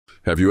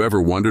Have you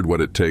ever wondered what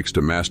it takes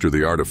to master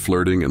the art of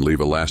flirting and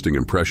leave a lasting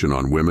impression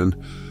on women?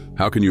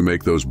 How can you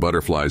make those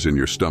butterflies in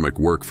your stomach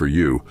work for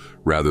you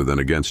rather than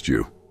against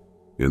you?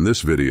 In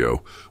this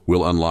video,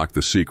 we'll unlock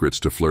the secrets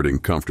to flirting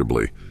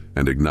comfortably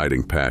and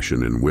igniting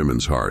passion in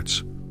women's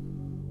hearts.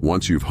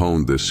 Once you've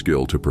honed this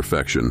skill to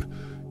perfection,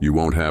 you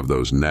won't have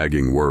those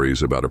nagging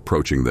worries about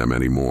approaching them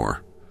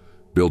anymore.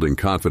 Building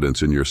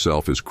confidence in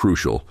yourself is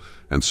crucial,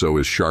 and so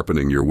is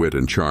sharpening your wit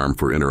and charm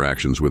for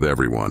interactions with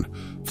everyone.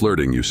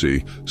 Flirting, you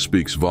see,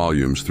 speaks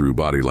volumes through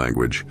body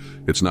language.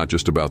 It's not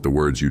just about the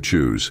words you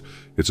choose,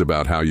 it's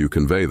about how you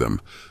convey them.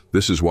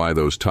 This is why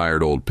those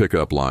tired old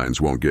pickup lines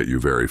won't get you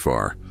very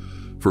far.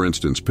 For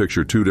instance,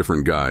 picture two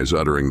different guys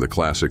uttering the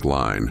classic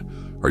line,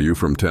 "Are you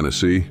from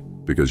Tennessee?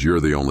 Because you're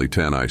the only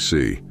 10 I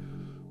see."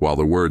 While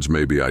the words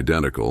may be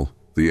identical,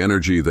 the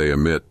energy they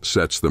emit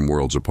sets them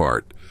worlds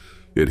apart.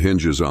 It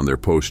hinges on their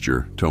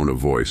posture, tone of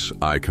voice,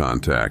 eye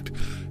contact,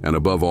 and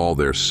above all,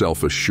 their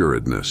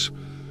self-assuredness.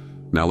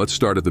 Now let's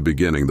start at the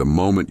beginning, the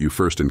moment you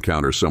first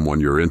encounter someone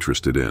you're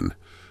interested in.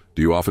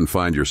 Do you often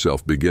find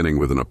yourself beginning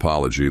with an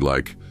apology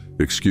like,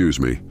 "Excuse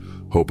me,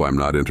 hope I'm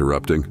not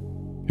interrupting"?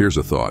 Here's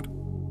a thought.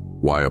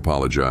 Why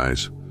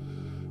apologize?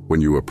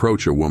 When you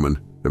approach a woman,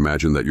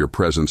 imagine that your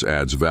presence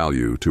adds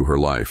value to her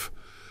life.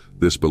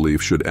 This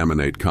belief should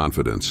emanate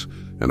confidence,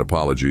 and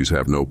apologies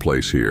have no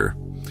place here.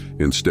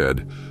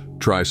 Instead,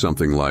 try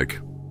something like,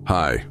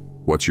 "Hi,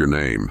 what's your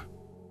name?"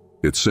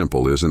 It's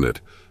simple, isn't it?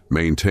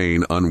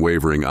 Maintain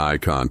unwavering eye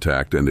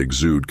contact and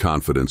exude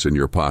confidence in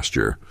your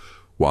posture.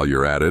 While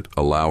you're at it,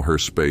 allow her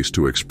space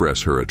to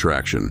express her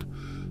attraction.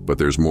 But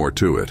there's more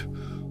to it.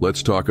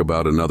 Let's talk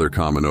about another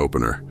common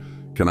opener.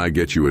 "Can I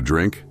get you a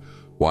drink?"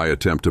 Why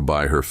attempt to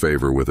buy her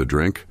favor with a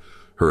drink?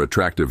 Her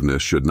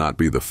attractiveness should not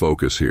be the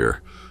focus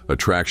here.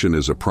 Attraction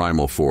is a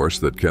primal force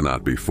that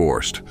cannot be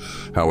forced.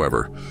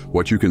 However,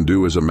 what you can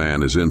do as a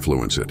man is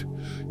influence it.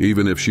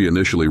 Even if she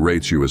initially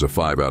rates you as a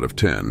 5 out of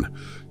 10,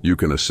 you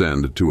can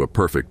ascend to a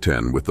perfect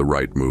 10 with the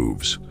right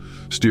moves.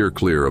 Steer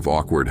clear of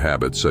awkward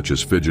habits such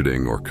as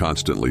fidgeting or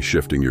constantly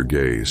shifting your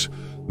gaze.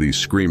 These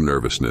scream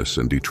nervousness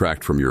and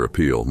detract from your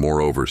appeal.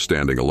 Moreover,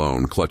 standing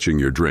alone, clutching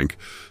your drink,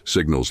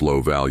 signals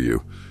low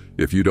value.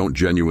 If you don't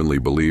genuinely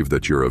believe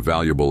that you're a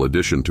valuable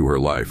addition to her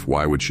life,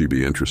 why would she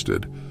be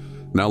interested?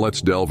 Now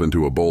let's delve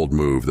into a bold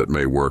move that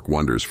may work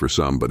wonders for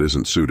some but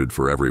isn't suited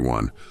for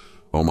everyone.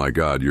 "Oh my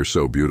God, you're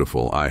so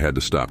beautiful, I had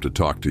to stop to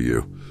talk to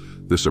you."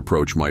 This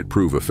approach might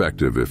prove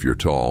effective if you're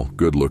tall,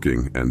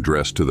 good-looking, and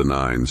dressed to the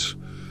nines.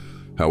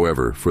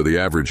 However, for the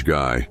average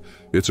guy,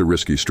 it's a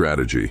risky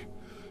strategy.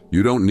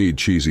 You don't need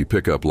cheesy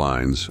pickup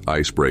lines,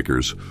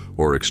 icebreakers,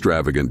 or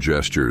extravagant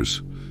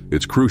gestures.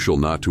 It's crucial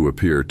not to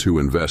appear too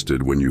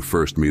invested when you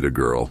first meet a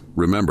girl.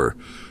 Remember,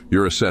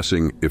 you're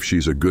assessing if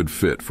she's a good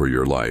fit for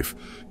your life,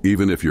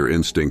 even if your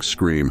instincts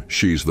scream,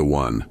 "She's the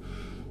one."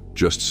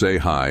 Just say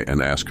hi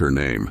and ask her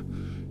name.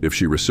 If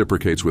she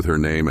reciprocates with her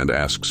name and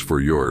asks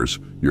for yours,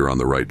 you're on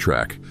the right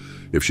track.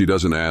 If she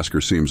doesn't ask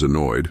or seems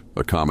annoyed,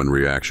 a common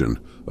reaction,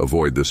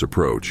 avoid this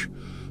approach.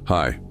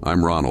 "Hi,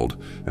 I'm Ronald,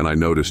 and I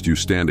noticed you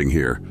standing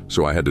here,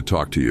 so I had to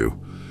talk to you."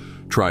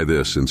 Try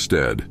this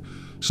instead.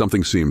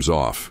 "Something seems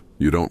off.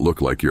 You don't look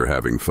like you're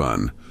having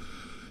fun."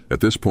 At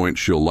this point,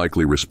 she'll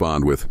likely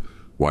respond with,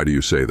 "Why do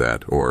you say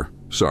that?" or,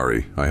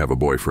 "Sorry, I have a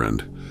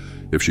boyfriend."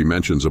 If she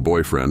mentions a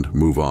boyfriend,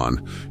 move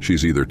on.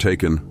 She's either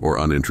taken or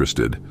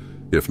uninterested.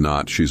 If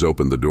not, she's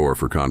opened the door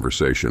for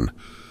conversation.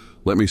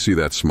 "Let me see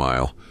that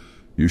smile.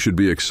 You should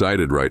be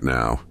excited right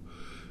now."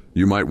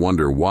 You might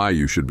wonder why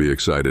you should be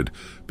excited,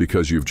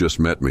 because you've just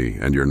met me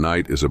and your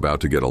night is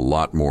about to get a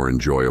lot more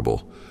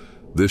enjoyable.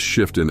 This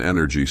shift in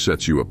energy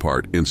sets you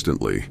apart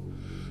instantly.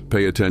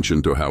 Pay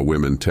attention to how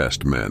women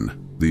test men.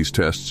 These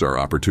tests are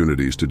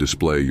opportunities to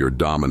display your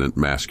dominant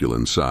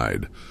masculine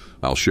side.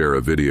 I'll share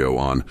a video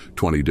on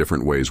 20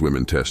 different ways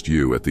women test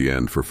you at the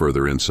end for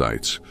further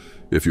insights.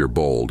 If you're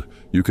bold,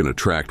 you can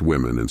attract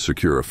women and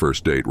secure a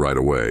first date right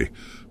away.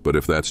 But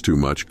if that's too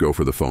much, go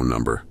for the phone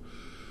number.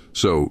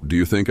 So, do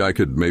you think I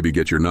could maybe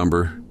get your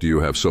number? Do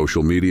you have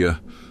social media?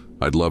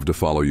 I'd love to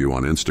follow you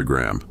on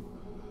Instagram.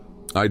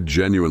 I'd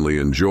genuinely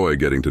enjoy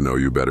getting to know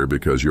you better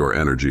because your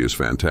energy is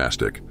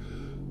fantastic.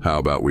 How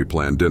about we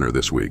plan dinner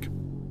this week?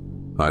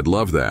 I'd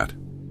love that,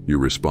 you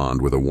respond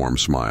with a warm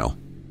smile.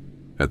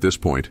 At this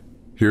point,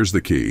 here's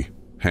the key.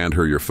 Hand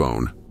her your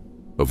phone.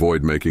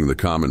 Avoid making the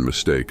common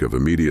mistake of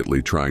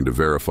immediately trying to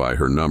verify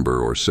her number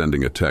or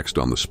sending a text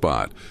on the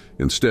spot.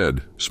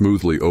 Instead,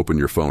 smoothly open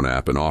your phone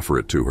app and offer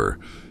it to her.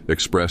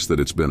 Express that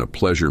it's been a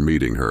pleasure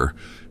meeting her,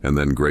 and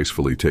then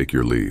gracefully take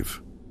your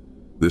leave.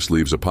 This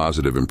leaves a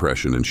positive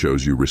impression and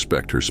shows you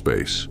respect her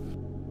space.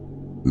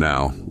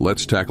 Now,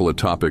 let's tackle a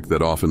topic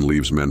that often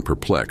leaves men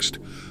perplexed,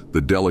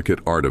 the delicate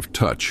art of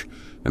touch,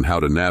 and how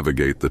to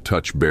navigate the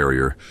touch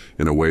barrier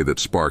in a way that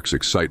sparks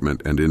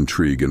excitement and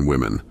intrigue in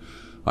women.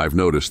 I've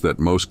noticed that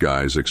most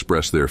guys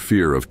express their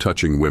fear of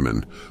touching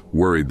women,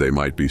 worried they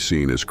might be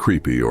seen as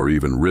creepy or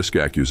even risk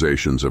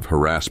accusations of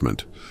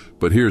harassment.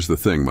 But here's the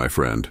thing, my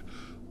friend.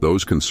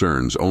 Those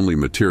concerns only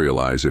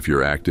materialize if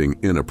you're acting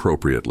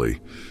inappropriately.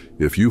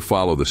 If you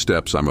follow the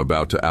steps I'm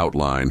about to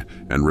outline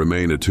and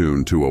remain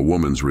attuned to a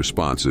woman's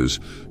responses,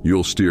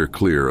 you'll steer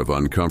clear of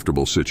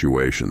uncomfortable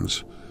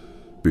situations.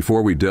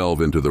 Before we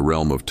delve into the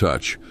realm of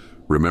touch,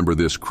 remember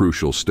this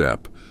crucial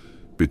step.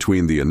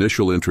 Between the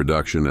initial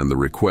introduction and the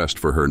request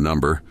for her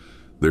number,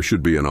 there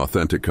should be an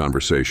authentic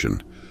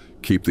conversation.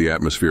 Keep the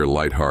atmosphere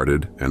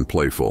lighthearted and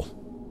playful.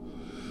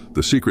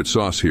 The secret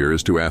sauce here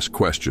is to ask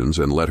questions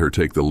and let her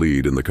take the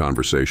lead in the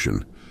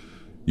conversation.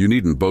 You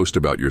needn't boast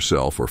about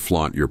yourself or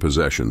flaunt your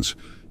possessions.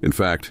 In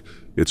fact,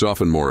 it's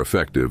often more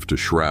effective to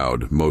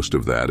shroud most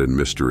of that in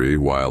mystery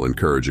while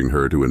encouraging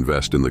her to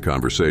invest in the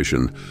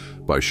conversation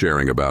by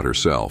sharing about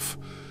herself.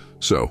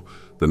 So,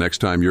 the next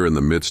time you're in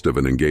the midst of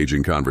an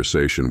engaging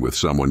conversation with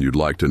someone you'd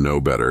like to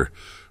know better,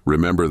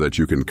 remember that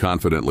you can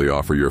confidently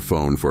offer your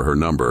phone for her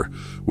number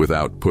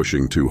without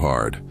pushing too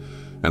hard.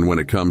 And when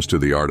it comes to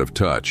the art of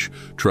touch,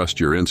 trust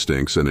your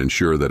instincts and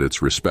ensure that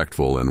it's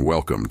respectful and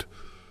welcomed.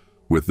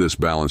 With this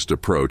balanced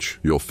approach,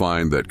 you'll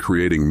find that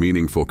creating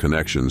meaningful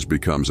connections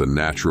becomes a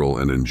natural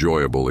and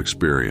enjoyable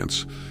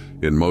experience.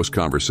 In most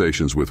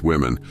conversations with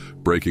women,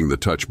 breaking the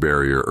touch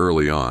barrier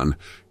early on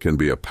can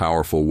be a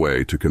powerful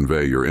way to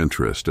convey your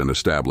interest and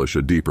establish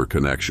a deeper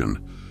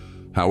connection.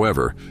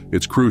 However,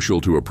 it's crucial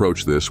to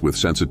approach this with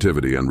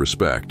sensitivity and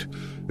respect,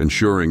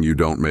 ensuring you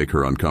don't make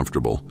her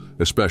uncomfortable,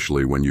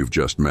 especially when you've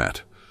just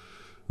met.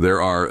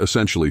 There are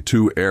essentially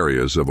two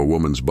areas of a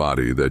woman's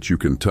body that you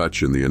can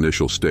touch in the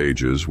initial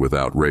stages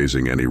without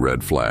raising any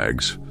red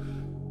flags.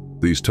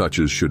 These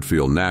touches should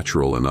feel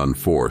natural and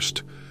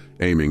unforced,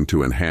 aiming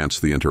to enhance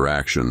the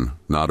interaction,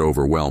 not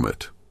overwhelm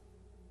it.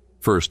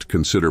 First,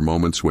 consider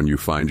moments when you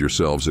find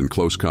yourselves in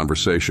close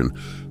conversation,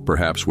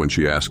 perhaps when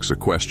she asks a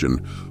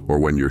question or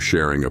when you're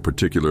sharing a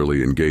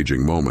particularly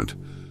engaging moment.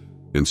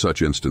 In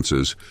such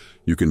instances,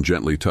 you can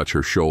gently touch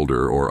her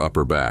shoulder or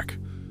upper back.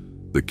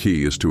 The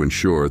key is to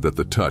ensure that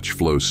the touch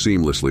flows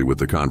seamlessly with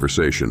the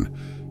conversation.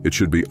 It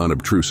should be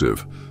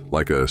unobtrusive,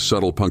 like a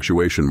subtle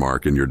punctuation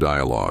mark in your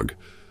dialogue.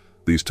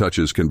 These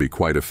touches can be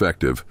quite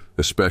effective,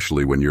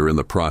 especially when you're in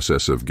the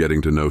process of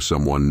getting to know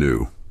someone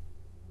new.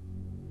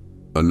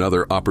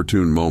 Another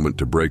opportune moment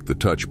to break the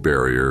touch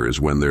barrier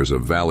is when there's a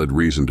valid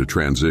reason to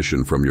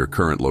transition from your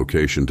current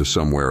location to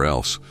somewhere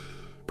else.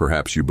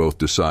 Perhaps you both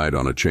decide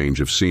on a change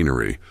of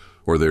scenery,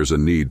 or there's a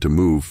need to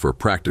move for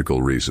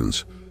practical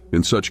reasons.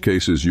 In such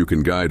cases, you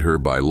can guide her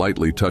by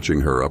lightly touching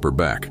her upper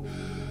back.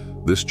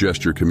 This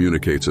gesture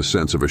communicates a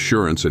sense of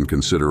assurance and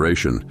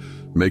consideration,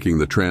 making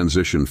the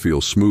transition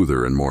feel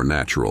smoother and more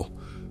natural.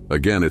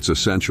 Again, it's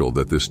essential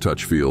that this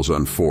touch feels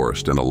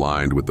unforced and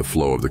aligned with the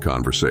flow of the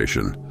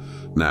conversation.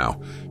 Now,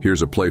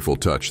 here's a playful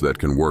touch that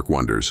can work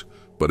wonders,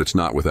 but it's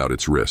not without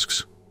its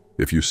risks.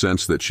 If you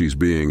sense that she's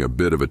being a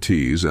bit of a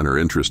tease and her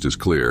interest is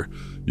clear,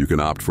 you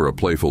can opt for a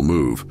playful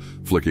move,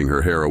 flicking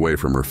her hair away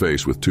from her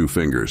face with 2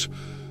 fingers.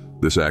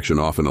 This action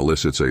often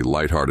elicits a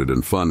lighthearted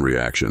and fun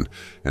reaction,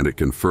 and it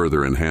can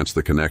further enhance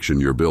the connection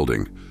you're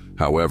building.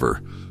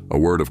 However, a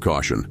word of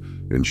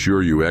caution: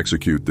 ensure you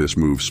execute this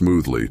move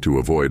smoothly to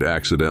avoid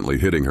accidentally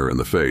hitting her in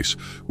the face,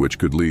 which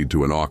could lead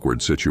to an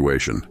awkward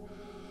situation.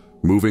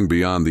 Moving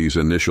beyond these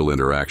initial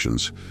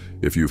interactions,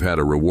 if you've had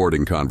a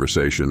rewarding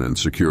conversation and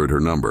secured her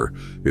number,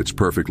 it's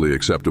perfectly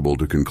acceptable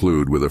to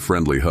conclude with a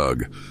friendly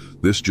hug.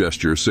 This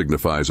gesture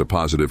signifies a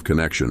positive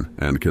connection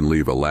and can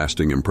leave a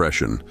lasting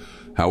impression.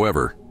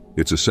 However,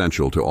 it's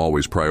essential to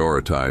always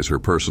prioritize her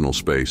personal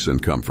space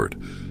and comfort.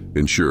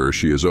 Ensure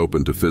she is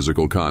open to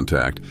physical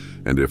contact,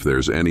 and if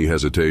there's any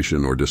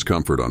hesitation or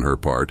discomfort on her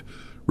part,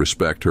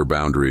 respect her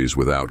boundaries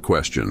without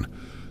question.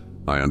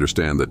 I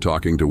understand that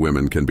talking to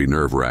women can be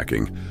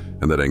nerve-wracking,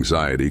 and that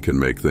anxiety can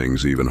make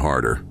things even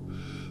harder.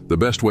 The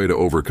best way to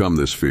overcome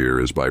this fear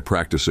is by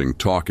practicing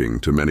talking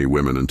to many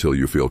women until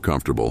you feel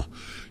comfortable.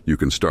 You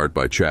can start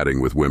by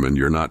chatting with women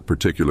you're not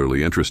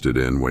particularly interested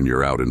in when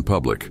you're out in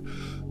public.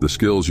 The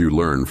skills you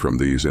learn from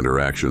these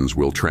interactions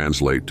will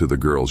translate to the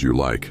girls you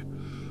like.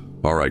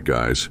 Alright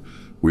guys,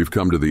 we've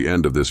come to the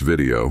end of this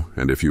video,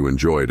 and if you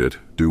enjoyed it,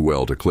 do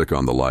well to click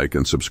on the like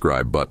and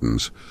subscribe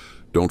buttons.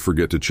 Don't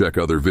forget to check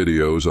other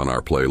videos on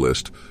our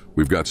playlist.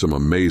 We've got some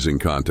amazing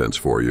contents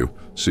for you.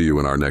 See you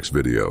in our next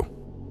video.